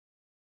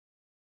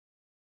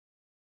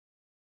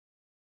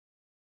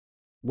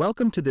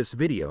Welcome to this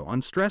video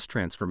on stress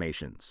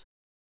transformations.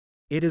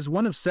 It is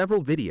one of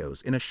several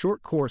videos in a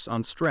short course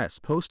on stress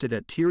posted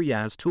at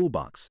terje.civil.ubc.ca,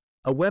 Toolbox,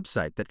 a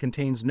website that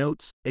contains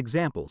notes,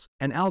 examples,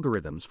 and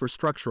algorithms for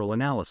structural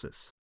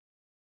analysis.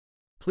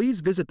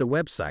 Please visit the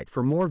website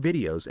for more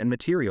videos and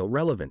material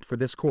relevant for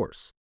this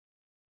course.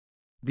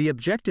 The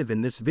objective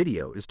in this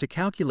video is to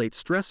calculate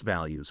stress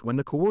values when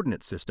the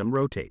coordinate system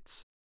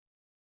rotates.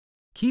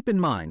 Keep in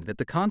mind that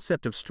the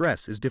concept of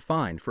stress is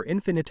defined for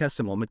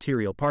infinitesimal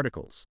material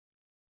particles.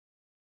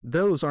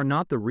 Those are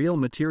not the real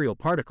material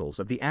particles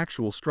of the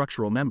actual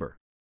structural member.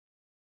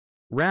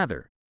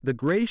 Rather, the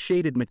gray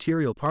shaded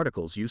material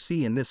particles you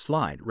see in this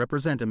slide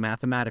represent a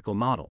mathematical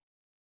model.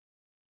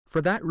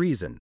 For that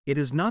reason, it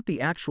is not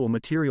the actual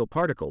material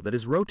particle that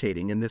is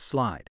rotating in this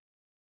slide.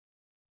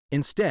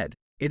 Instead,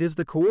 it is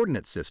the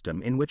coordinate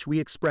system in which we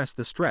express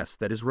the stress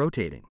that is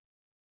rotating.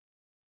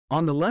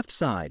 On the left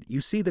side,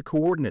 you see the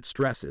coordinate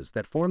stresses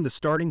that form the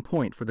starting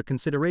point for the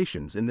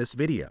considerations in this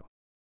video.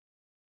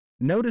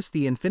 Notice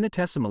the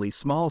infinitesimally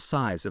small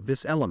size of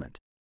this element.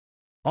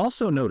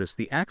 Also notice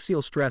the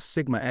axial stress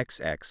sigma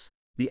xx,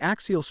 the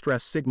axial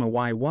stress sigma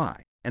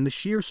yy, and the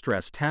shear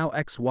stress tau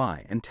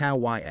xy and tau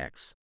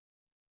yx.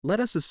 Let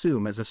us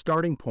assume as a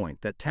starting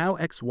point that tau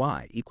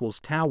xy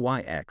equals tau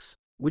yx,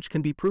 which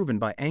can be proven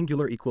by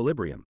angular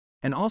equilibrium,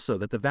 and also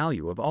that the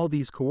value of all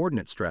these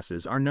coordinate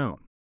stresses are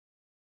known.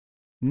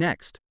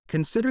 Next,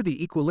 consider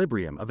the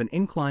equilibrium of an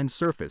inclined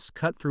surface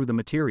cut through the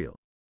material.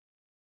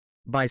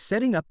 By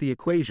setting up the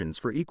equations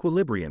for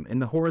equilibrium in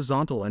the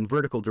horizontal and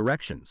vertical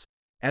directions,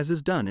 as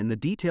is done in the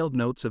detailed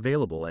notes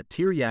available at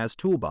terje's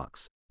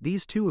Toolbox,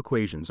 these two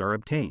equations are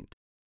obtained.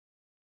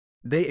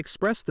 They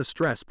express the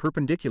stress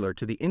perpendicular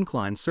to the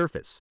inclined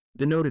surface,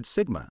 denoted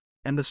sigma,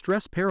 and the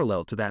stress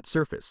parallel to that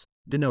surface,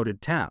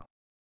 denoted tau.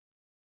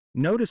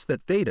 Notice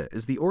that theta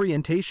is the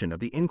orientation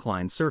of the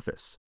inclined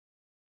surface.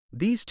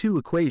 These two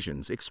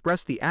equations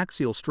express the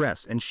axial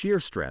stress and shear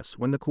stress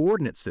when the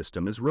coordinate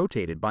system is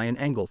rotated by an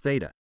angle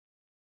theta.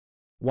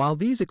 While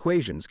these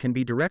equations can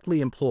be directly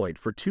employed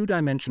for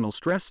two-dimensional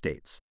stress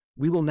states,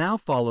 we will now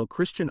follow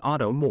Christian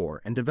Otto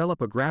Moore and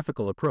develop a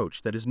graphical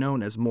approach that is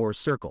known as Moore's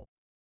circle.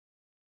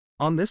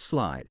 On this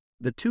slide,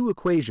 the two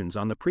equations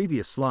on the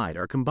previous slide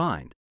are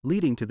combined,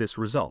 leading to this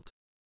result.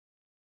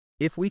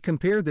 If we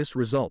compare this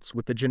results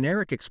with the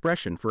generic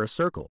expression for a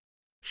circle,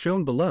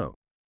 shown below,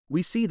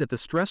 we see that the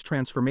stress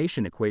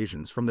transformation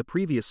equations from the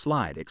previous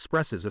slide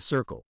expresses a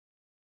circle.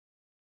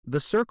 The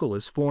circle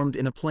is formed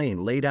in a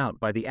plane laid out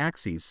by the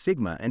axes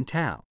sigma and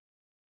tau.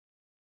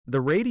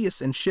 The radius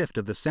and shift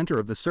of the center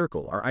of the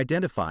circle are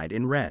identified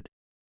in red.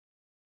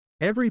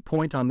 Every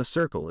point on the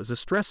circle is a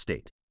stress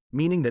state,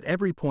 meaning that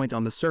every point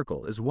on the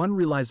circle is one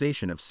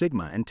realization of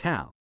sigma and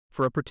tau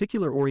for a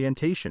particular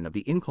orientation of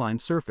the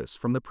inclined surface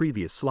from the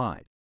previous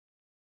slide.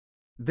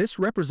 This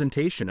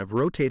representation of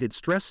rotated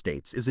stress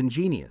states is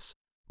ingenious,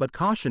 but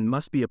caution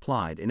must be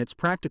applied in its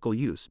practical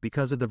use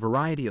because of the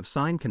variety of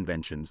sign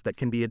conventions that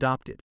can be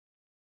adopted.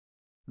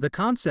 The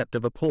concept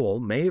of a pole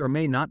may or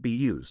may not be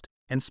used,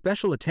 and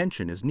special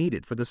attention is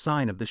needed for the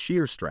sign of the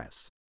shear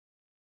stress.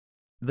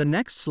 The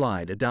next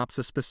slide adopts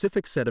a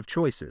specific set of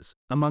choices,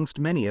 amongst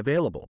many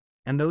available,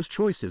 and those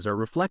choices are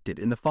reflected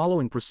in the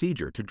following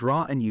procedure to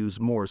draw and use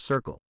Moore's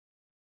circle.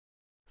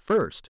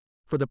 First,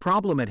 for the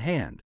problem at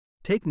hand,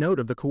 take note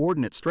of the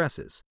coordinate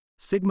stresses,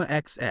 sigma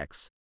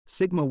xx,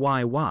 sigma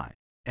yy,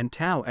 and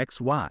tau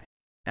xy,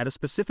 at a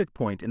specific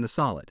point in the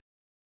solid.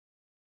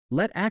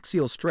 Let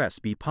axial stress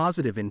be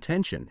positive in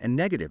tension and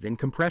negative in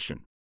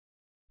compression.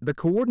 The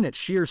coordinate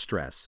shear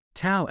stress,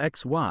 tau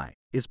xy,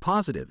 is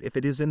positive if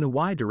it is in the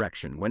y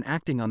direction when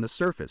acting on the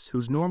surface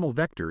whose normal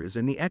vector is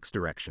in the x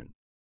direction.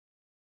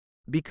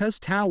 Because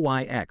tau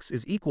yx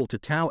is equal to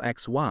tau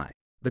xy,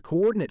 the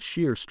coordinate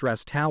shear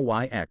stress tau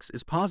yx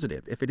is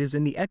positive if it is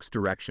in the x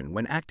direction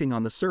when acting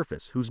on the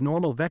surface whose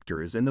normal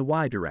vector is in the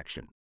y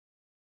direction.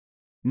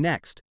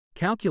 Next,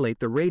 calculate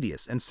the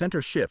radius and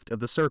center shift of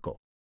the circle.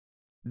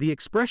 The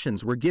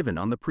expressions were given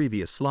on the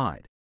previous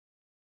slide.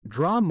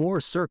 Draw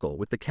Moore's circle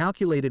with the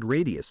calculated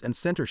radius and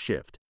center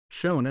shift,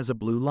 shown as a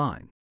blue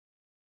line.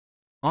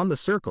 On the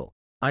circle,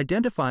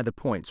 identify the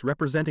points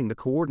representing the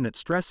coordinate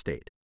stress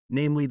state,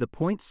 namely the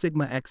point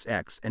sigma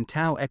xx and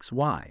tau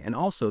xy and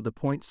also the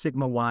point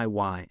sigma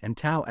yy and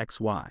tau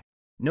xy.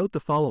 Note the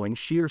following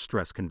shear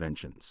stress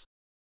conventions.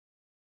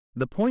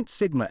 The point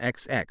sigma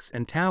xx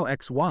and tau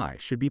xy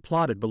should be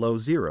plotted below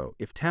zero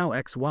if tau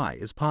xy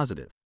is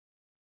positive.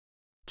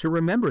 To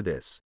remember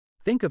this,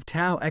 think of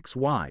tau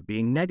xy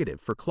being negative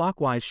for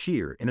clockwise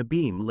shear in a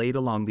beam laid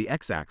along the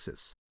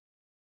x-axis.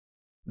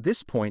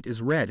 This point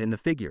is red in the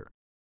figure.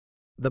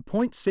 The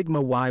point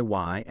sigma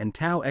yy and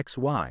tau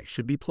xy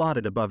should be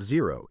plotted above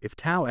zero if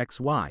tau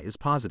xy is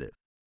positive.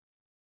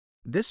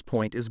 This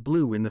point is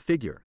blue in the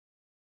figure.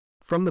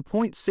 From the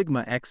point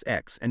sigma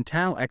xx and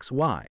tau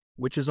xy,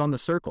 which is on the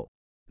circle,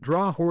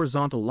 draw a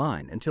horizontal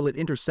line until it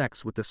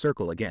intersects with the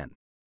circle again.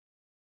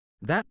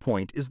 That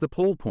point is the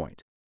pole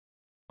point.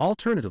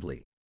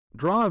 Alternatively,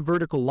 Draw a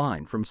vertical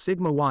line from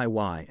sigma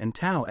yy and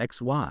tau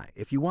xy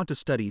if you want to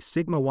study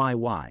sigma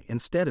yy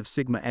instead of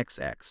sigma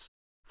xx.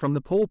 From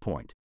the pole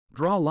point,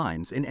 draw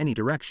lines in any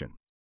direction.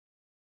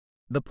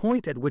 The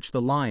point at which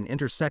the line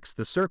intersects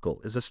the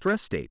circle is a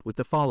stress state with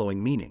the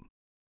following meaning.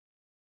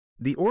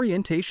 The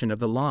orientation of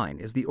the line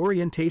is the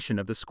orientation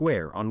of the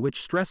square on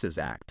which stresses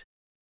act.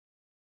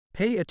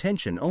 Pay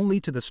attention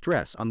only to the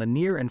stress on the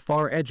near and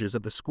far edges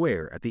of the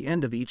square at the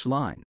end of each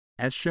line,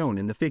 as shown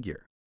in the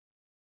figure.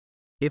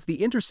 If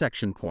the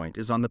intersection point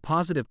is on the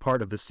positive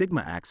part of the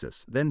sigma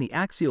axis, then the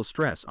axial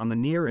stress on the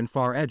near and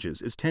far edges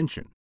is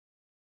tension.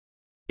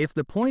 If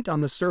the point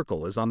on the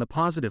circle is on the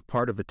positive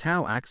part of the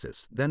tau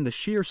axis, then the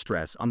shear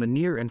stress on the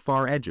near and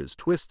far edges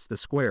twists the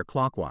square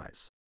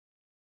clockwise.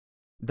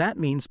 That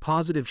means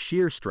positive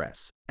shear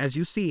stress, as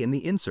you see in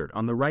the insert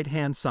on the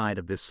right-hand side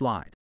of this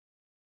slide.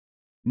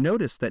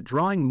 Notice that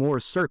drawing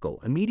Moore's circle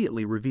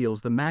immediately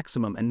reveals the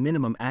maximum and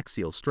minimum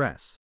axial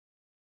stress.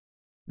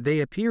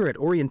 They appear at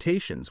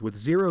orientations with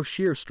zero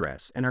shear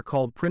stress and are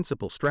called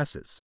principal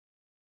stresses.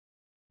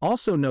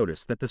 Also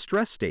notice that the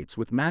stress states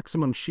with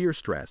maximum shear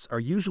stress are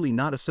usually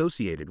not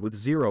associated with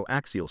zero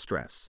axial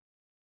stress.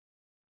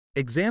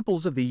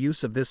 Examples of the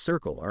use of this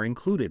circle are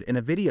included in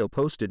a video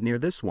posted near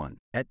this one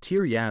at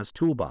terje.civil.ubc.ca.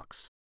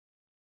 Toolbox.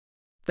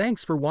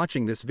 Thanks for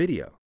watching this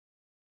video.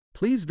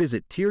 Please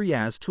visit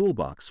terje.civil.ubc.ca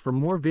Toolbox for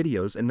more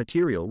videos and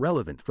material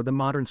relevant for the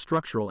modern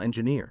structural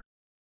engineer.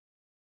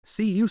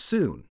 See you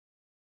soon.